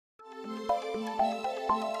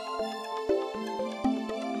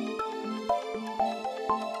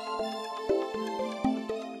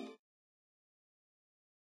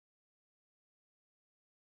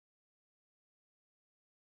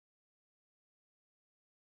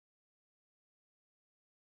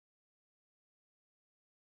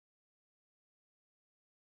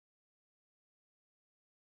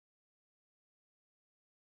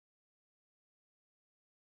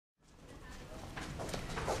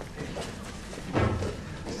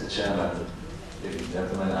Chairman, ladies and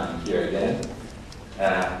gentlemen, I'm here again.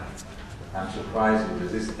 I'm surprised you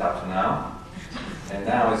resisted up to now. And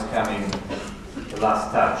now is coming the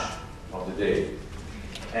last touch of the day.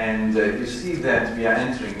 And you see that we are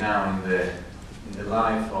entering now in the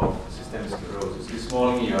life of systemic sclerosis. This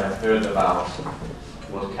morning you have heard about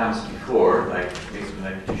what comes before, like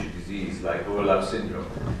basic tissue disease, like overlap syndrome.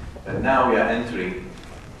 But now we are entering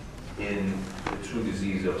in the true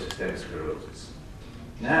disease of systemic sclerosis.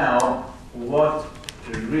 Now, what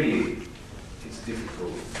really is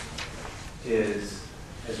difficult is,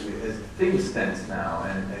 as things stand now,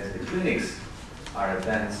 and as the clinics are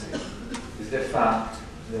advancing, is the fact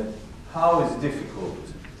that how it's difficult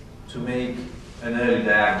to make an early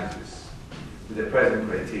diagnosis with the present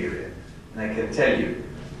criteria. And I can tell you,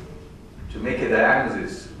 to make a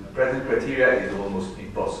diagnosis with present criteria is almost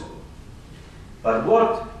impossible. But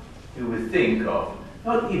what you would think of,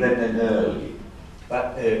 not even an early,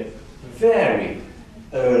 but a very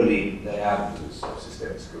early diagnosis of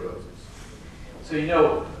systemic sclerosis. So you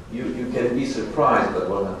know, you can be surprised by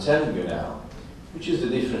what I'm telling you now, which is the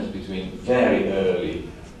difference between very early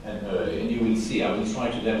and early. And you will see, I will try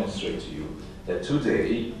to demonstrate to you that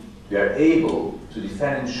today we are able to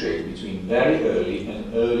differentiate between very early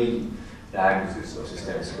and early diagnosis of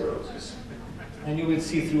systemic sclerosis. And you will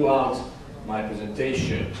see throughout my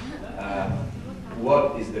presentation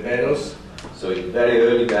what is the VELOS, so it's very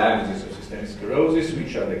early diagnosis of systemic sclerosis,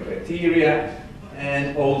 which are the criteria,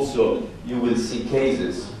 and also you will see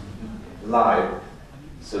cases live,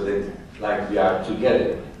 so that like we are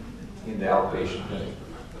together in the outpatient clinic.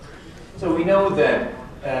 So we know that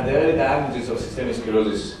the early diagnosis of systemic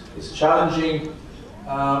sclerosis is challenging.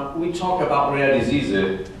 We talk about rare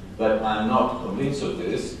diseases, but I'm not convinced of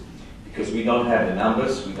this, because we don't have the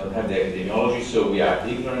numbers, we don't have the epidemiology, so we are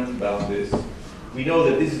ignorant about this. We know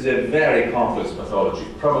that this is a very complex pathology,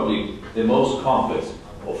 probably the most complex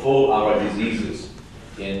of all our diseases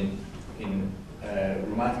in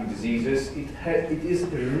rheumatic diseases. It is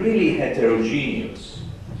really heterogeneous.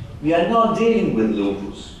 We are not dealing with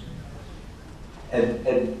lupus.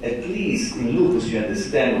 At least in lupus you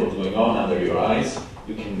understand what's going on under your eyes,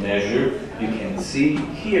 you can measure, you can see.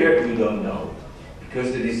 Here you don't know,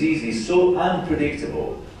 because the disease is so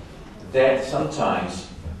unpredictable that sometimes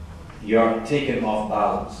you're taken off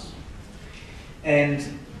balance. And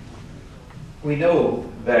we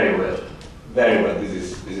know very well,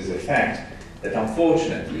 this is a fact, that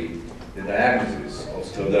unfortunately the diagnosis of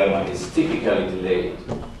scleroderma is typically delayed.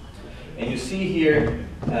 And you see here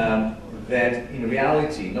that in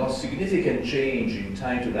reality no significant change in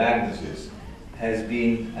time to diagnosis has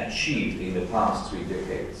been achieved in the past 3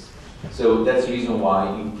 decades. So that's the reason why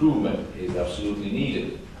improvement is absolutely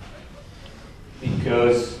needed.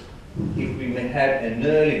 Because if we may have an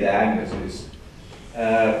early diagnosis,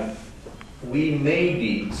 we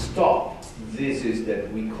maybe stop diseases that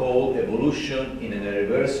we call evolution in an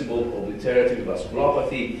irreversible obliterative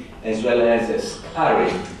vasculopathy, as well as a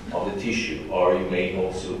scarring of the tissue, or you may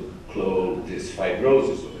also call this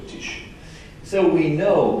fibrosis of the tissue. So we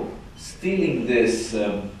know, stealing this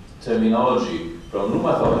terminology from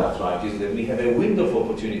rheumatoid arthritis, that we have a window of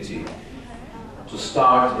opportunity to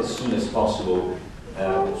start as soon as possible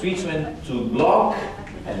treatment to block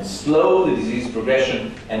and slow the disease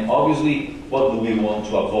progression. And obviously, what do we want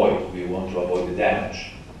to avoid? We want to avoid the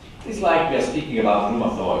damage. It's like we are speaking about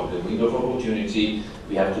rheumatoid, the window of opportunity.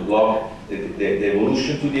 We have to block the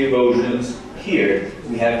evolution to the erosions. Here,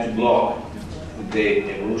 we have to block the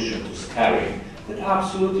evolution to scarring. That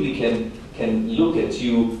absolutely can look at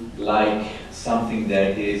you like something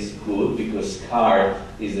that is good, because scar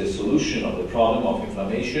is the solution of the problem of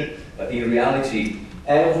inflammation, but in reality,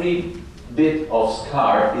 every bit of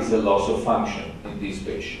scar is a loss of function in this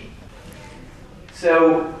patient.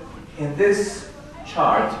 So, in this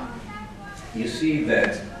chart, you see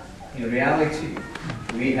that in reality,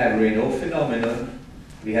 we have Raynaud phenomenon,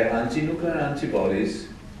 we have anti-nuclear antibodies,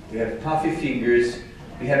 we have puffy fingers,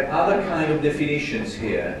 we have other kind of definitions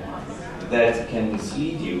here that can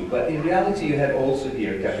mislead you, but in reality you have also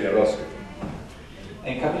here capillaroscopy.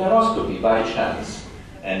 And capillaroscopy, by chance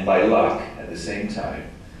and by luck at the same time,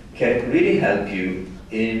 can really help you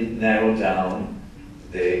in narrow down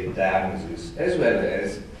the diagnosis, as well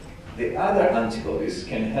as the other antibodies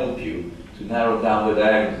can help you to narrow down the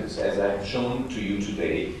diagnosis, as I have shown to you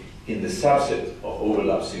today in the subset of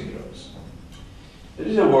overlap syndromes. This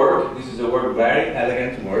is a work, very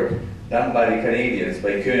elegant work, done by the Canadians,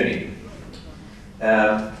 by Koenig,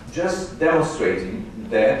 just demonstrating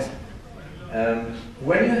that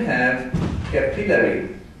when you have capillary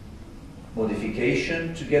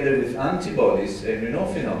modification together with antibodies and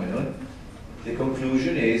Raynaud phenomenon, the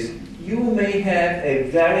conclusion is you may have a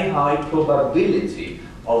very high probability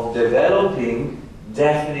of developing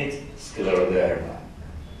definite scleroderma.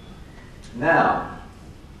 Now,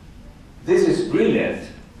 this is brilliant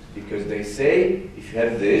because they say if you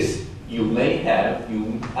have this, you may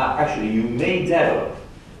develop.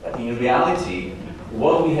 But in reality,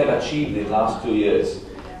 what we have achieved in the last 2 years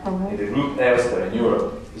in the group EUSTAR in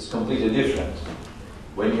Europe is completely different.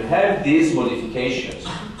 When you have these modifications,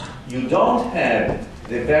 you don't have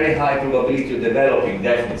the very high probability of developing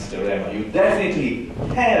definite scleroderma. You definitely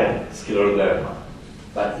have scleroderma,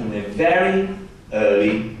 but in a very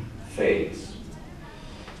early phase.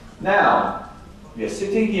 Now, we are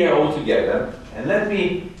sitting here all together, and let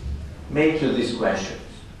me make you these questions.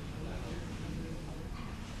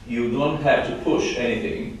 You don't have to push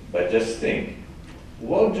anything, but just think.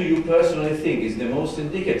 What do you personally think is the most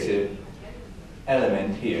indicative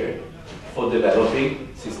element here for developing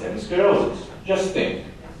systemic sclerosis? Just think.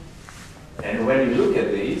 And when you look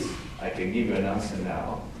at these, I can give you an answer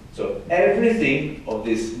now. So everything of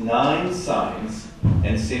these 9 signs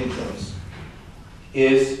and symptoms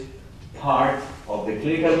is part of the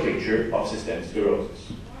clinical picture of systemic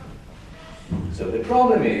sclerosis. So the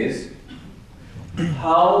problem is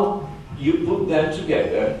how you put them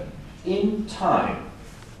together in time,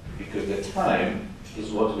 because the time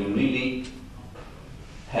is what we really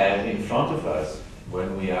have in front of us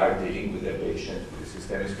when we are dealing with a patient with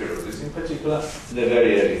systemic sclerosis, in particular the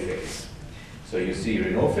very early phase. So you see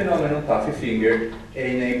Raynaud phenomenon, puffy finger,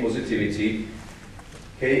 ANA positivity,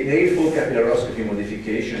 nail capillaroscopy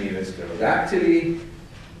modification, even sclerodactyly,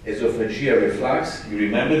 esophageal reflux. You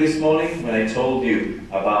remember this morning when I told you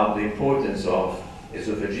about the importance of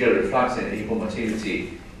esophageal reflux and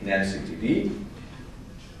hypomotility in MCTD,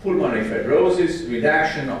 pulmonary fibrosis,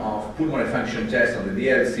 reduction of pulmonary function test on the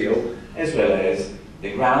DLCO, as well as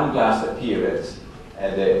the ground glass appearance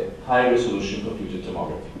at the high-resolution computed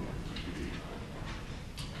tomography.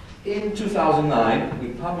 In 2009, we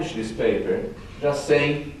published this paper just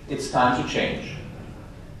saying it's time to change.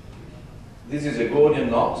 This is a Gordian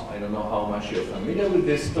knot. I don't know how much you're familiar with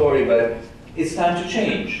this story, but it's time to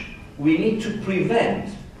change. We need to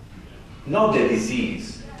prevent, not the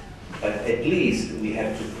disease, but at least we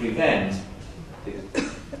have to prevent,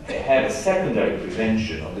 have a secondary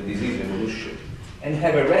prevention of the disease evolution, and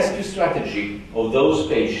have a rescue strategy of those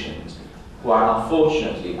patients who are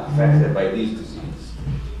unfortunately affected by this disease.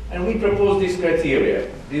 And we proposed this criteria.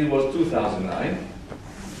 This was 2009.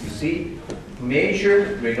 You see,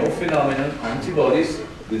 major Raynaud phenomenon antibodies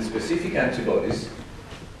with specific antibodies,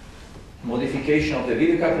 modification of the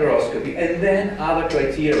video capillaroscopy, and then other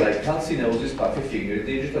criteria like calcinosis, puffy finger,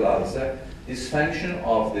 digital ulcer, dysfunction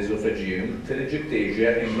of the esophageum,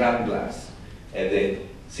 telangiectasia, and ground glass at the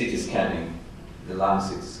CT scanning, the lung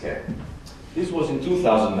CT scan. This was in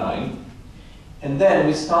 2009, and then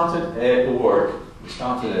we started a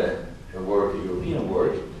European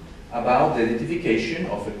work, about the identification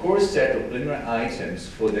of a core set of preliminary items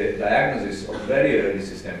for the diagnosis of very early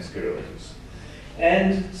systemic sclerosis.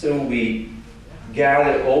 And so we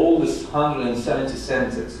gathered all these 170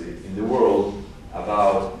 centers in the world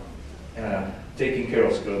about taking care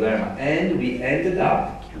of scleroderma, and we ended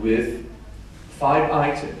up with 5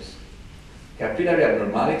 items: capillary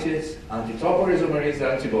abnormalities, antitopoisomerase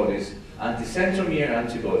antibodies, anticentromere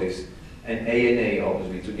antibodies, and ANA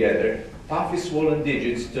obviously together, puffy swollen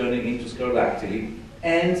digits turning into sclerodactyly,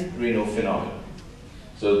 and Raynaud phenomenon.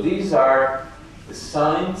 So these are the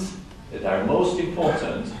signs that are most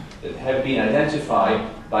important, that have been identified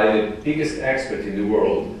by the biggest expert in the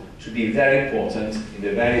world to be very important in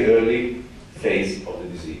the very early phase of the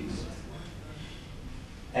disease.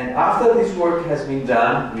 And after this work has been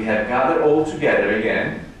done, we have gathered all together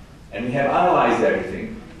again, and we have analyzed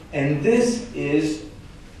everything, and this is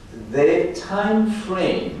the time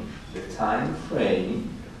frame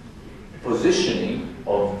positioning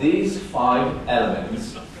of these 5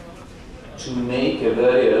 elements to make a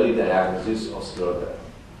very early diagnosis of scleroderma.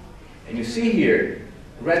 And you see here,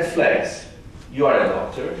 red flags. You are a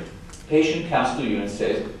doctor, patient comes to you and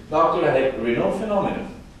says, "Doctor, I have Raynaud phenomenon."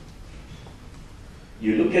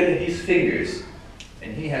 You look at his fingers,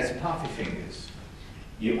 and he has puffy fingers.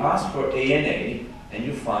 You ask for ANA, and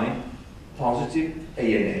you find positive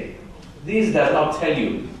ANA. This does not tell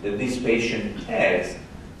you that this patient has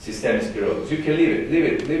systemic sclerosis. You can leave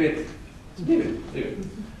it.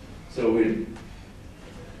 So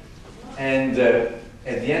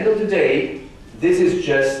at the end of the day, this is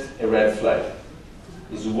just a red flag.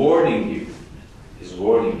 It's warning you.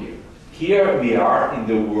 Here we are in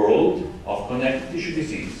the world of connective tissue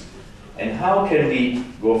disease. And how can we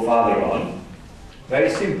go further on? Very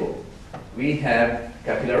simple. we have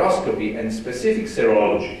capillaroscopy and specific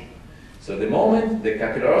serology. So the moment the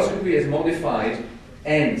capillaroscopy is modified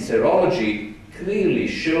and serology clearly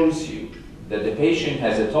shows you that the patient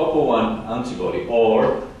has a topo 1 antibody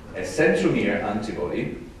or a centromere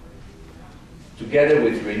antibody, together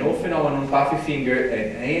with Raynaud phenomenon, puffy finger,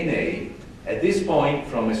 and ANA, at this point,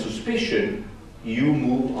 from a suspicion, you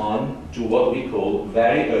move on to what we call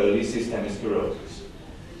very early systemic sclerosis.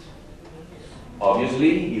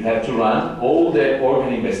 Obviously, you have to run all the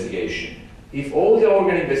organ investigation. If all the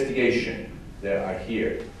organ investigation that are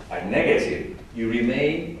here are negative, you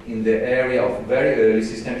remain in the area of very early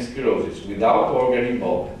systemic sclerosis without organ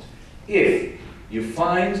involvement. If you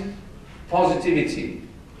find positivity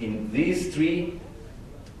in these three,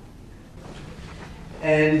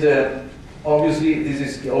 and obviously this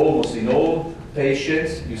is almost in all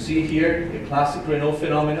patients, you see here a classic Raynaud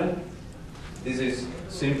phenomenon. This is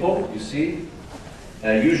simple, you see.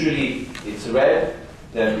 Usually it's red,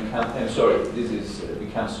 then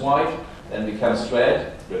becomes white, then becomes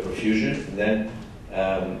red, reperfusion, and then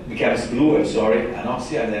becomes blue,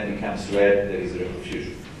 anoxia, and then becomes red, there is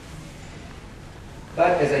reperfusion.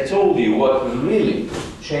 But as I told you, what really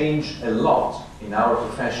changed a lot in our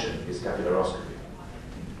profession is capillaroscopy.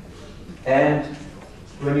 And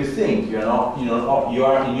when you think you are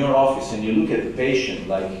in your office and you look at the patient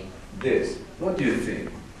like this, what do you think?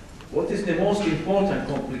 What is the most important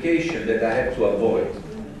complication that I have to avoid?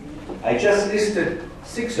 I just listed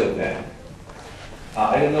 6 of them.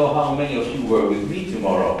 I don't know how many of you were with me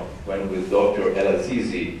tomorrow when with Dr. El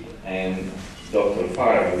Azizi and Dr.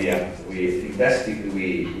 Farah we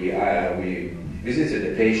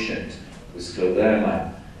visited a patient with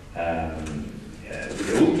Scleroderma with the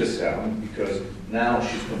ultrasound, because now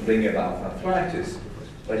she's complaining about arthritis.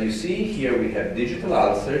 But you see here we have digital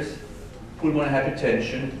ulcers, pulmonary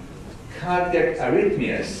hypertension, cardiac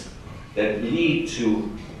arrhythmias that lead to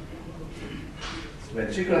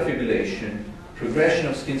ventricular fibrillation, progression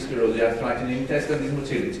of skin sclerosis, arthritis, and intestinal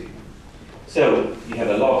dysmotility. So you have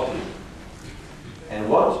a lot here. And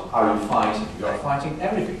what are you fighting? You are fighting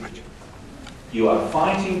everything. You are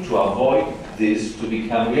fighting to avoid this to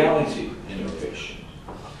become reality in your patient.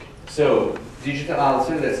 So digital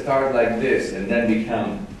ulcers that start like this and then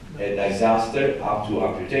become a disaster up to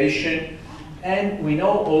amputation. And we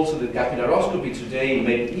know also that capillaroscopy today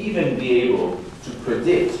may even be able to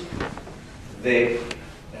predict the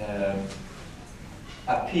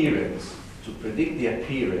appearance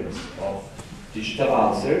of digital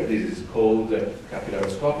ulcer. This is called the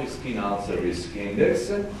capillaroscopic skin ulcer risk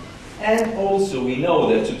index. And also we know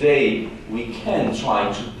that today we can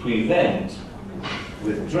try to prevent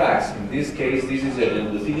with drugs. In this case, this is an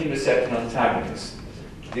endothelin receptor antagonist.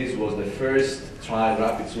 This was the first trial,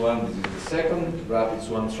 RAPIDS-1. This is the second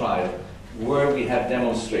RAPIDS-1 trial, where we have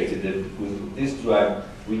demonstrated that with this drug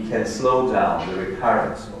we can slow down the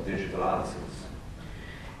recurrence of digital ulcers.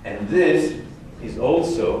 And this is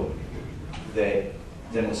also the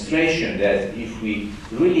demonstration that if we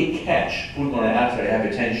really catch pulmonary artery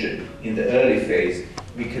hypertension in the early phase,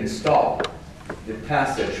 we can stop the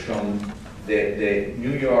passage from the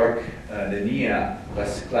New York, the NIA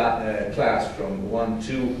class from 1,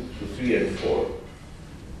 2 to 3 and 4.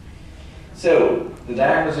 So the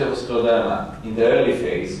diagnosis of scleroderma in the early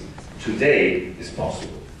phase today is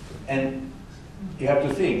possible. And you have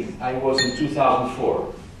to think, I was in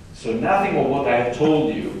 2004, so nothing of what I have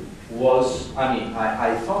told you was,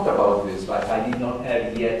 I thought about this, but I did not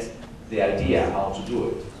have yet the idea how to do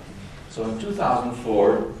it. So in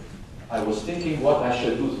 2004, I was thinking what I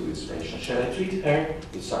should do to this patient. Shall I treat her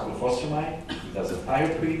with cyclophosphamide, with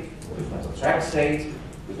azathioprine, with methotrexate,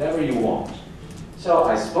 whatever you want? So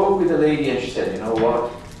I spoke with the lady and she said, you know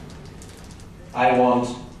what? I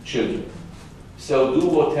want children. So do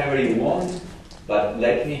whatever you want, but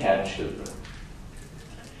let me have children.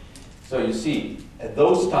 So you see, at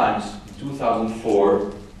those times, in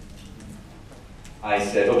 2004, I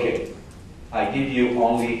said, okay, I give you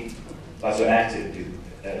only vasoactive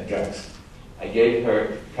drugs. I gave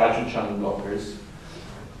her calcium channel blockers,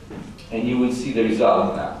 and you will see the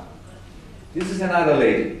result now. This is another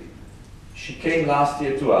lady. She came last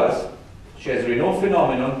year to us. She has Raynaud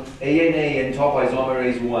phenomenon, ANA and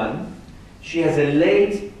topoisomerase 1. She has a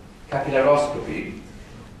late capillaroscopy.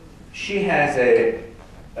 She has a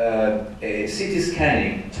CT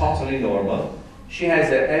scanning, totally normal. She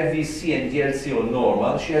has a FVC and DLCO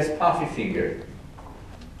normal. She has puffy finger.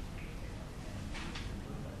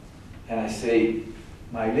 And I say,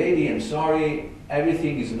 my lady, I'm sorry,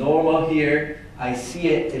 everything is normal here. I see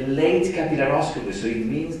a late capillaroscopy, so it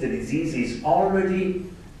means the disease is already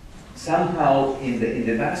somehow in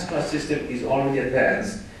the vascular system is already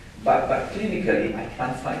advanced. but clinically, I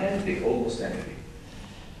can't find anything, almost anything.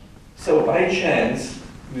 So by chance,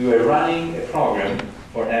 we were running a program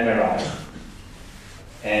for MRI.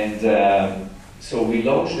 And so we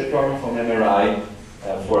launched a program for MRI,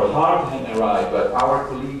 for heart MRI, but our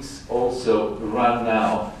colleagues also run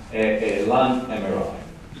now a lung MRI.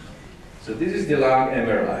 So this is the lung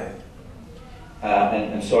MRI.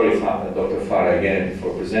 And I'm sorry, Dr. Farah, again,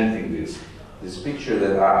 for presenting this picture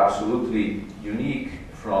that are absolutely unique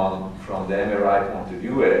from the MRI point of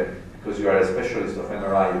view, because you are a specialist of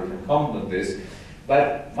MRI, you can comment on this.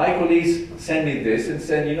 But my colleagues sent me this and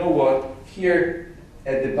said, you know what, here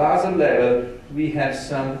at the basal level, we have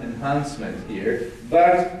some enhancement here,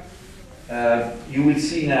 but you will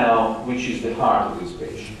see now which is the heart of this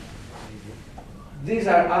patient. These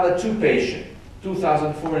are other two patients,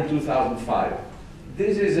 2004 and 2005.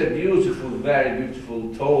 This is a beautiful, very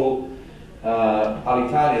beautiful, tall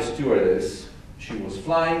Alitalia stewardess. She was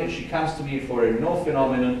flying and she comes to me for a Raynaud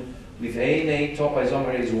phenomenon with ANA, top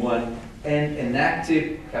isomerase 1, and an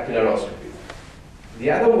active capillaroscopy.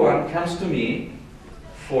 The other one comes to me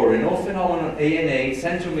for Raynaud phenomenon, ANA,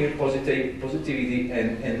 centromere positivity,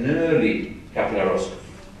 and an early capillaroscopy.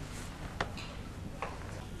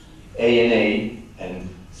 ANA and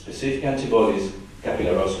specific antibodies,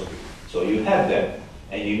 capillaroscopy. So you have them,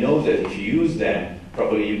 and you know that if you use them,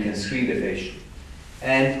 probably you can screen the patient.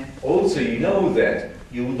 And also you know that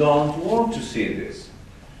you don't want to see this,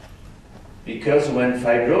 because when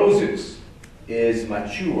fibrosis is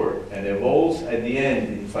mature and evolves at the end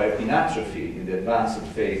in atrophy, in the advanced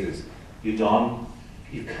phases, you can't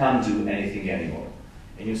do anything anymore.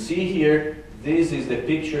 And you see here, this is the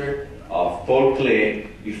picture of Paul Klee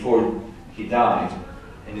before he died.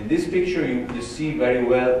 And in this picture, you see very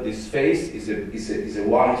well this face is a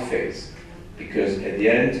white face, because at the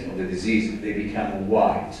end of the disease, they become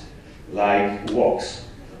white, like wax.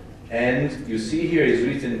 And you see here is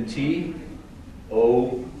written T-O-D,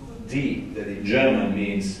 that in German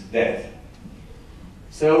means death.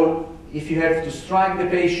 So if you have to strike the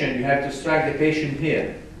patient, you have to strike the patient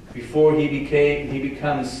here, before he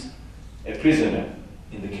becomes a prisoner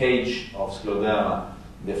in the cage of scleroderma,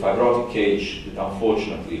 the fibrotic cage that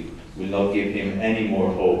unfortunately will not give him any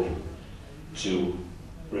more hope to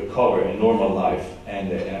recover a normal life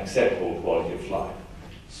and an acceptable quality of life.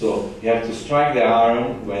 So you have to strike the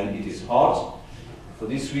iron when it is hot. For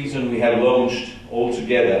this reason, we have launched all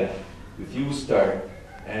together with EUSTAR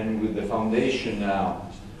and with the foundation now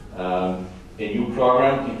a new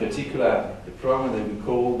program, in particular the program that we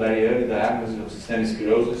call very early diagnosis of systemic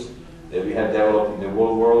sclerosis, that we have developed in the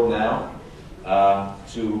whole world now,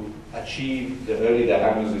 to achieve the early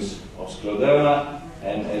diagnosis of scleroderma.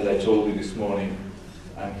 And as I told you this morning,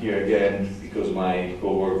 I'm here again because my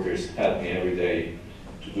co-workers help me every day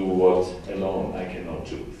to do what alone I cannot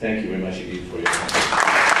do. Thank you very much indeed for your time.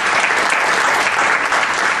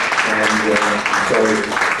 And sorry,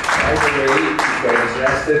 by the way, if you are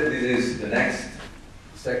interested, this is the next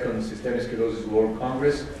second Systemic Sclerosis World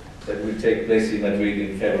Congress that will take place in Madrid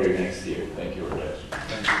in February next year. Thank you very much.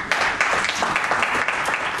 Thank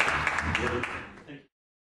you.